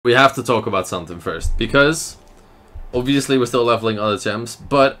we have to talk about something first, because obviously we're still leveling other gems,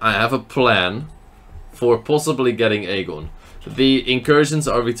 but I have a plan for possibly getting Aegon. The incursions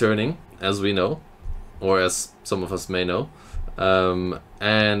are returning, as we know, or as some of us may know.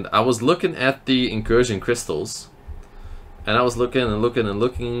 And I was looking at the incursion crystals, and I was looking and looking and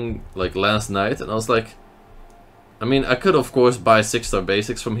looking like last night, and I was like, I mean, I could of course buy 6-star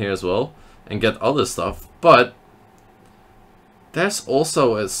basics from here as well and get other stuff, but there's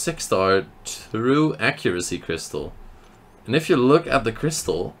also a 6-star true accuracy crystal. And if you look at the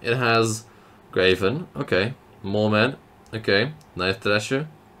crystal, it has Graven, okay, Moleman, okay, Knife Thrasher,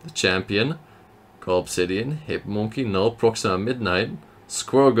 the Champion, Call Obsidian, Hip Monkey, Null, Proxima Midnight,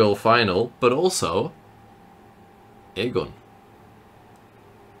 Squirrel Girl Final, but also Aegon.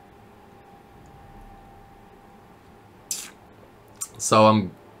 So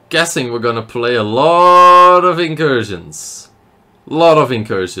I'm guessing we're gonna play a lot of incursions.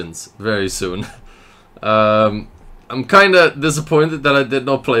 Very soon. I'm kinda disappointed that I did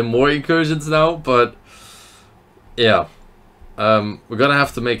not play more incursions now, but yeah. We're gonna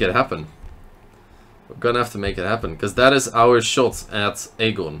have to make it happen. Because that is our shot at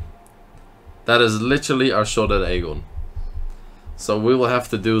Aegon. That is literally our shot at Aegon. So we will have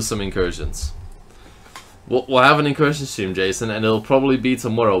to do some incursions. We'll have an incursion stream, Jason, and it'll probably be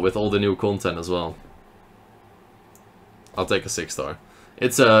tomorrow with all the new content as well. I'll take a 6-star.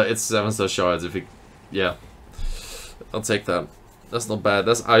 It's 7-star shards if you... Yeah. I'll take that. That's not bad.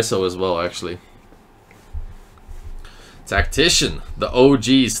 That's ISO as well, actually. Tactician, the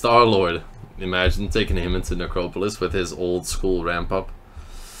OG Star-Lord. Imagine taking him into Necropolis with his old school ramp up.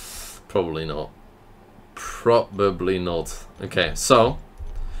 Probably not. Probably not. Okay, so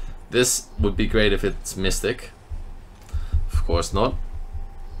this would be great if it's Mystic. Of course not.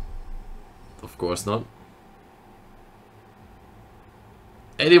 Of course not.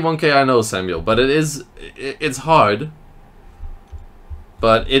 81k, I know, Samuel, but it's hard.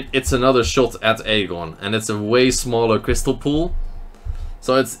 But it's another shot at Aegon, and it's a way smaller crystal pool.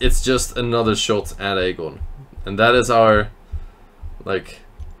 So it's just another shot at Aegon. And that is our, like,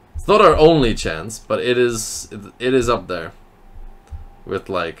 it's not our only chance, but it is up there with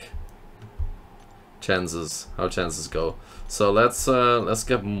like chances, how chances go. So let's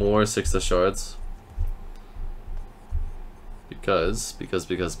get more 6-star shards. Because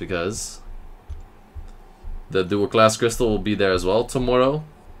the dual class crystal will be there as well tomorrow.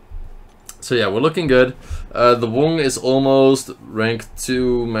 So yeah, we're looking good. The Wong is almost rank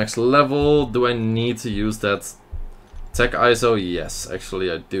 2 max level. Do I need to use that tech ISO? Yes,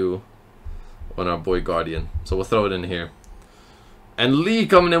 actually I do, on our boy Guardian. So we'll throw it in here. And Lee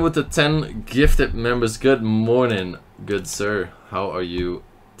coming in with the 10 gifted members. Good morning, good sir. How are you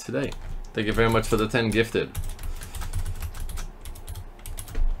today? Thank you very much for the 10 gifted.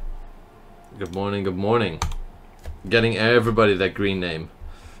 Good morning, good morning. Getting everybody that green name.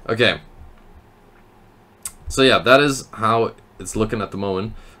 Okay. So yeah, that is how it's looking at the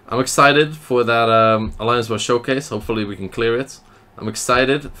moment. I'm excited for that Alliance War Showcase. Hopefully we can clear it. I'm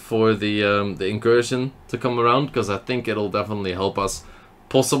excited for the incursion to come around, because I think it'll definitely help us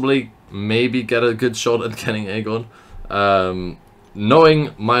possibly maybe get a good shot at getting Aegon.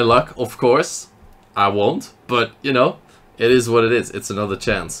 Knowing my luck, of course, I won't. But, you know, it is what it is. It's another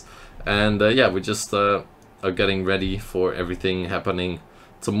chance. And yeah, we just are getting ready for everything happening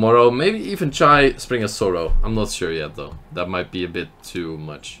tomorrow. Maybe even try Spring of Sorrow. I'm not sure yet though. That might be a bit too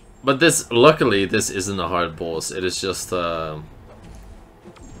much. But this, luckily, this isn't a hard boss. It is just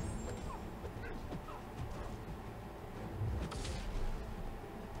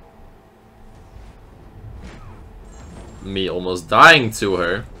me almost dying to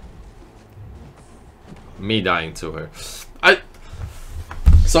her. Me dying to her.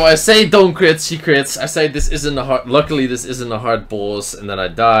 So I say don't crit, she crits. I say this isn't a hard, luckily this isn't a hard boss, and then I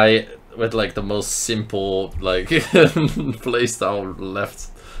die with like the most simple like playstyle left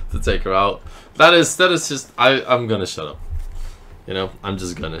to take her out. That is just, I'm gonna shut up. You know, I'm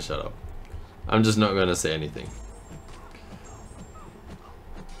just gonna shut up. I'm just not gonna say anything.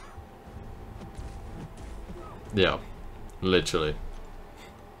 Yeah, literally.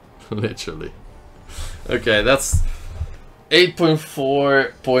 Literally. Okay, that's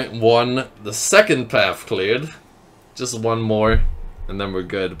 8.4.1, the second path cleared. Just one more, and then we're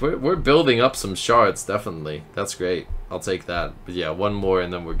good. We're building up some shards, definitely. That's great. I'll take that. But yeah, one more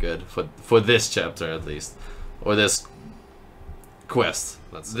and then we're good. For this chapter, at least. Or this quest.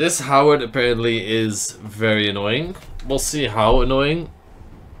 This Howard apparently is very annoying. We'll see how annoying.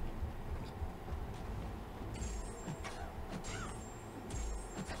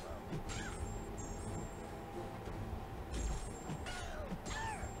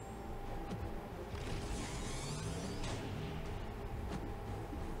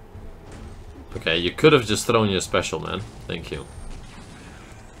 Okay, you could have just thrown your special, man. Thank you.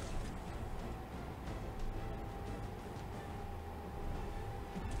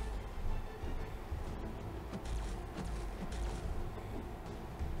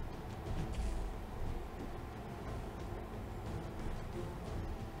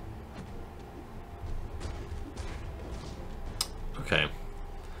 Okay.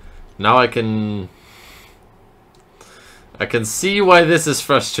 Now I can see why this is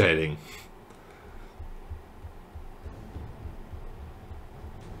frustrating.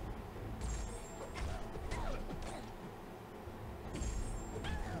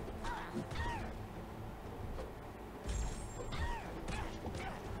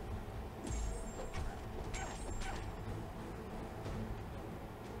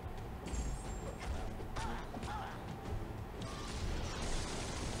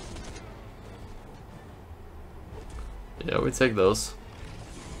 Yeah, we take those.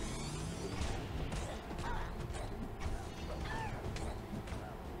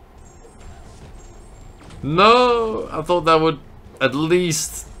 No, I thought that would at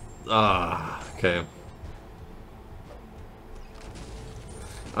least... okay.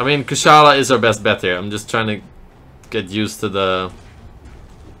 I mean, Kushala is our best bet here. I'm just trying to get used to the...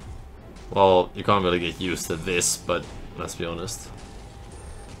 Well, you can't really get used to this, but let's be honest.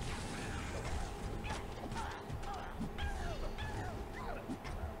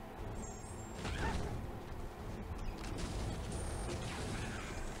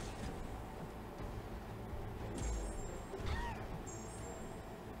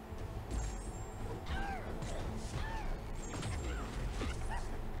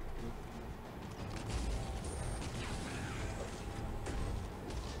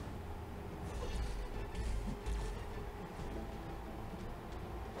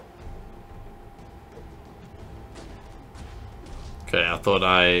 Okay, I thought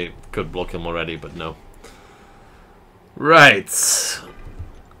I could block him already, but no. Right.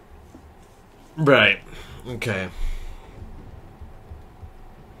 Right. Okay.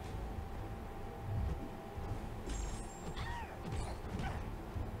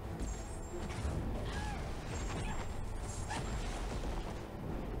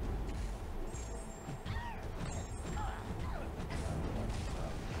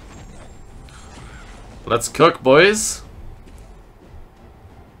 Let's cook, boys.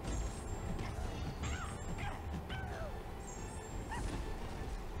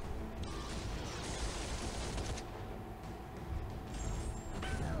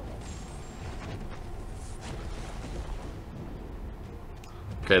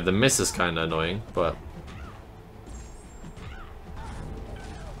 Okay, the miss is kind of annoying, but...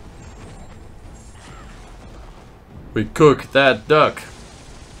 We cook that duck!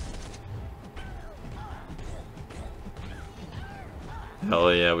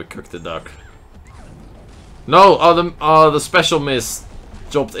 Hell yeah, we cooked the duck. No! Oh, the special miss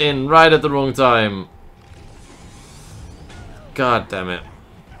dropped in right at the wrong time. God damn it.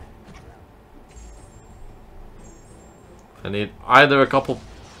 I need either a couple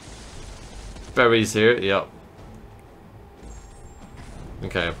berries here. Yep.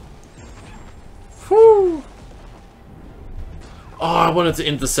 Okay. Whew. Oh, I wanted to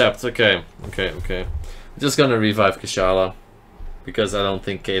intercept. Okay. Okay, okay. I'm just gonna revive Kushala, because I don't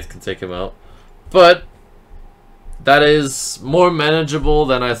think Kate can take him out. But that is more manageable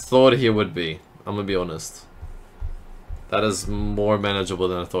than I thought he would be. I'm gonna be honest. That is more manageable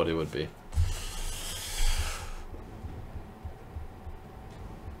than I thought he would be.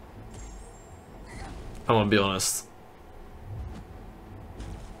 I'm gonna be honest.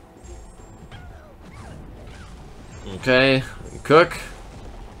 Okay, cook.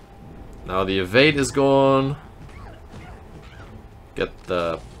 Now the evade is gone. Get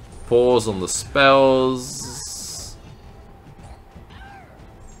the pause on the spells.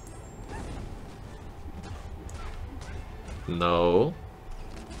 No.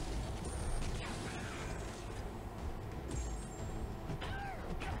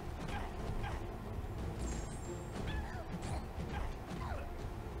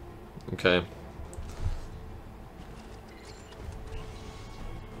 Okay.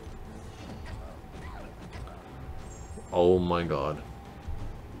 Oh my god.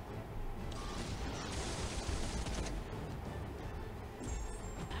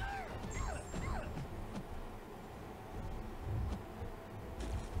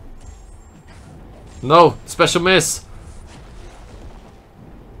 No! Special miss!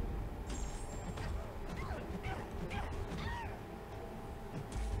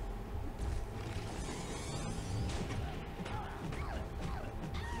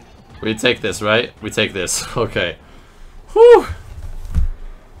 We take this, right? We take this. Okay. Whew!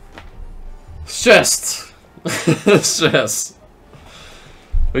 Stressed! Stress.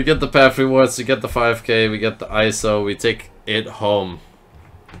 We get the path rewards, we get the 5k, we get the ISO, we take it home.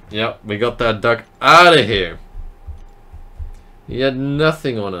 Yep, we got that duck out of here. He had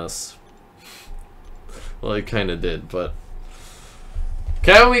nothing on us. Well, he kinda did, but...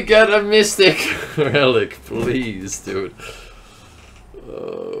 Can we get a Mystic Relic, please, dude?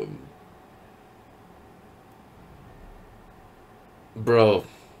 Bro.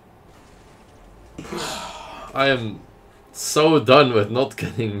 I am so done with not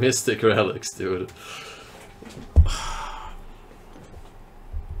getting Mystic Relics, dude.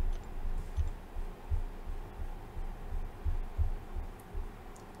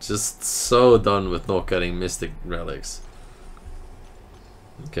 Just so done with not getting Mystic Relics.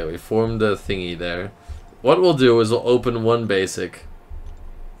 Okay, we formed the thingy there. What we'll do is we'll open one basic.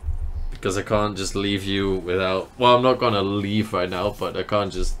 Because I can't just leave you without... Well, I'm not gonna leave right now, but I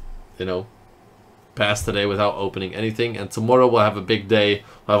can't just, you know, pass today without opening anything. And tomorrow we'll have a big day.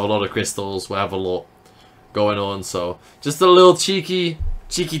 We'll have a lot of crystals. We'll have a lot going on. So, just a little cheeky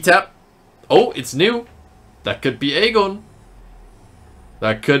tap. Oh, it's new. That could be Aegon.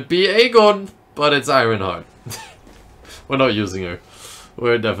 That could be Aegon, but it's Ironheart. We're not using her.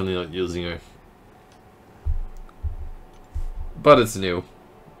 We're definitely not using her. But it's new.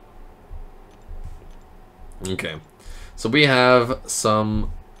 Okay. So we have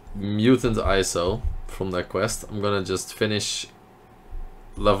some Mutant ISO from that quest. I'm gonna just finish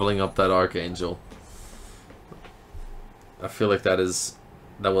leveling up that Archangel. I feel like that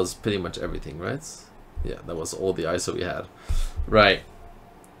was pretty much everything, right? Yeah, that was all the ISO we had. Right.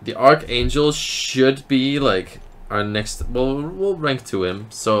 The Archangel should be like our next... Well, we'll rank to him.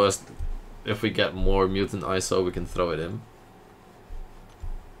 So as if we get more Mutant ISO, we can throw it in.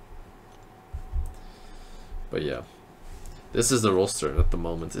 But yeah. This is the roster at the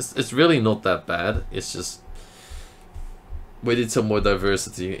moment. It's really not that bad. It's just... We need some more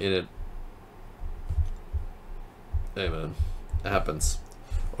diversity in it. Hey man. It happens.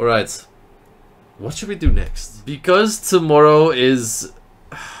 Alright. What should we do next? Because tomorrow is...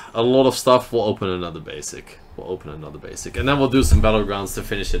 a lot of stuff, we'll open another basic. And then we'll do some battlegrounds to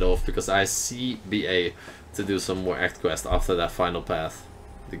finish it off, because I see BA to do some more act quest after that final path.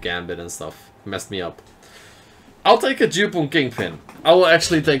 The Gambit and stuff. Messed me up. I'll take a dupe on Kingpin. I will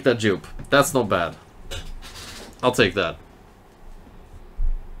actually take that dupe. That's not bad. I'll take that.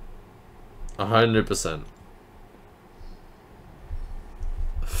 100%.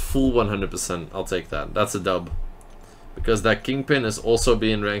 Full 100%. I'll take that. That's a dub. Because that Kingpin is also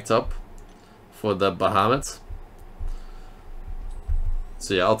being ranked up for the Bahamut.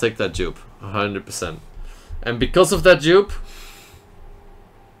 So yeah, I'll take that dupe. 100%. And because of that dupe,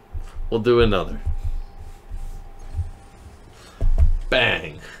 we'll do another.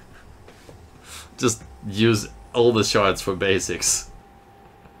 Bang! Just use all the shards for basics.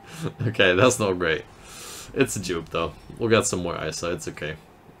 Okay, that's not great. It's a dupe though. We'll get some more ISO, it's okay.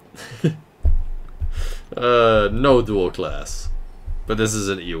 No dual class. But this is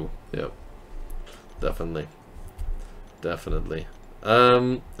an EU. Yep. Definitely. Definitely.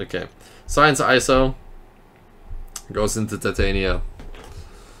 Okay. Science ISO. Goes into Titania.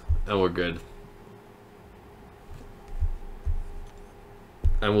 And we're good.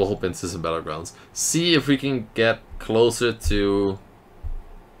 And we'll hop into some battlegrounds. See if we can get closer to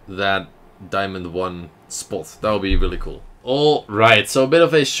that Diamond 1 spot. That would be really cool. Alright, so a bit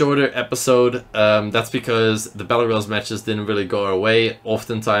of a shorter episode. That's because the Battlegrounds matches didn't really go our way.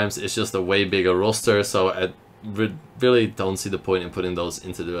 Oftentimes it's just a way bigger roster, so I really don't see the point in putting those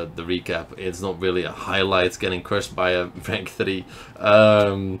into the recap. It's not really a highlight getting crushed by a rank 3.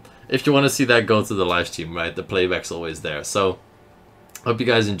 If you want to see that, go to the live stream, right? The playback's always there. So hope you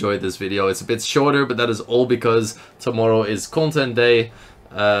guys enjoyed this video. It's a bit shorter, but that is all because tomorrow is content day.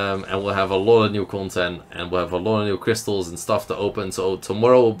 And we'll have a lot of new content, and we'll have a lot of new crystals and stuff to open. So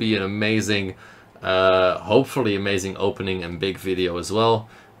tomorrow will be an amazing, hopefully amazing opening and big video as well.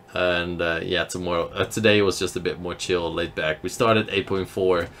 And yeah, today was just a bit more chill, laid back. We started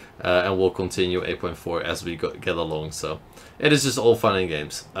 8.4 and we'll continue 8.4 as we get along. So it is just all fun and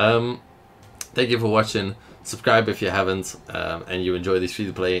games. Thank you for watching. Subscribe if you haven't, and you enjoy these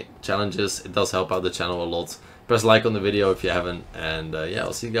free-to-play challenges. It does help out the channel a lot. Press like on the video if you haven't, and yeah,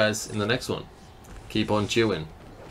 I'll see you guys in the next one. Keep on chewing.